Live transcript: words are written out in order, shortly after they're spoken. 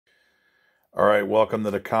All right, welcome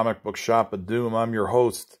to the Comic Book Shop of Doom. I'm your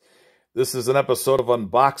host. This is an episode of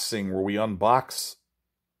unboxing where we unbox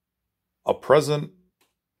a present,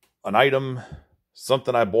 an item,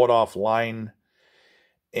 something I bought offline.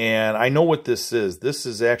 And I know what this is. This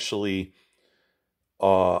is actually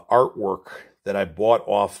artwork that I bought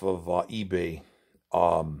off of eBay.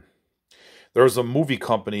 There was a movie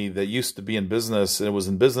company that used to be in business, and it was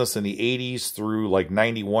in business in the 80s through like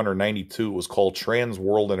 91 or 92. It was called Trans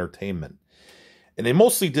World Entertainment. And they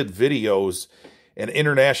mostly did videos and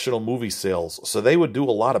international movie sales. So they would do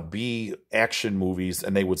a lot of B action movies,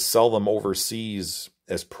 and they would sell them overseas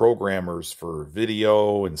as programmers for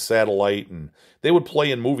video and satellite. And they would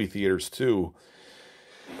play in movie theaters too.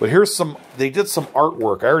 But here's some, they did some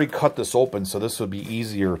artwork. I already cut this open, so this would be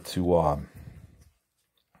easier to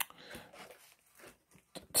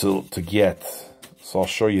get. So I'll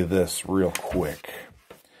show you this real quick.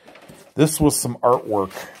 This was some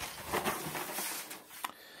artwork.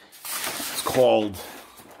 Called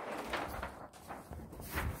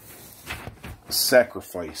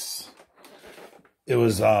Sacrifice. It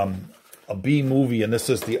was a B movie, and this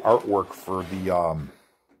is the artwork for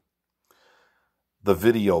the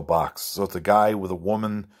video box. So it's a guy with a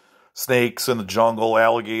woman, snakes in the jungle,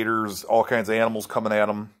 alligators, all kinds of animals coming at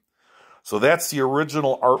him. So that's the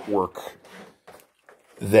original artwork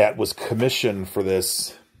that was commissioned for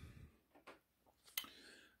this.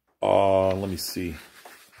 Let me see.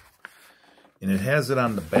 And it has it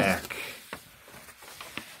on the back.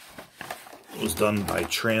 It was done by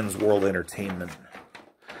Trans World Entertainment.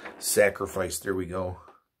 Sacrifice, there we go.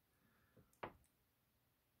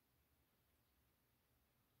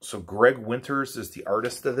 So Greg Winters is the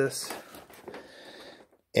artist of this.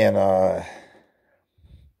 And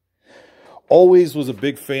always was a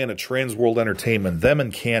big fan of Trans World Entertainment. Them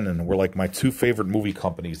and Canon were like my two favorite movie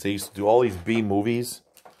companies. They used to do all these B movies.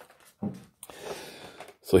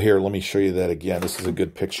 So here, let me show you that again. This is a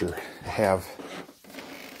good picture to have.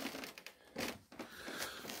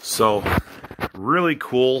 So, really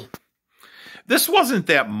cool. This wasn't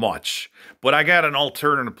that much, but I got an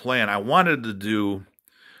alternative plan. I wanted to do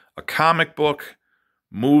a comic book,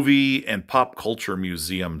 movie, and pop culture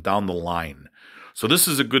museum down the line. So this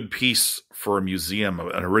is a good piece for a museum,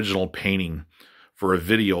 an original painting for a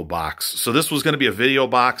video box. So this was going to be a video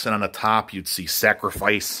box, and on the top you'd see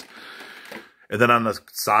Sacrifice. And then on the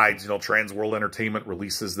sides, you know, Trans World Entertainment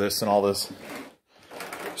releases this and all this.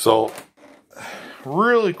 So,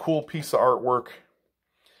 really cool piece of artwork.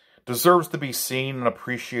 Deserves to be seen and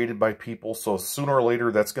appreciated by people. So, sooner or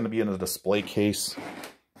later, that's going to be in a display case.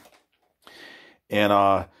 And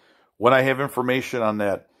when I have information on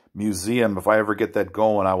that museum, if I ever get that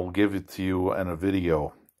going, I will give it to you in a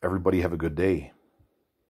video. Everybody have a good day.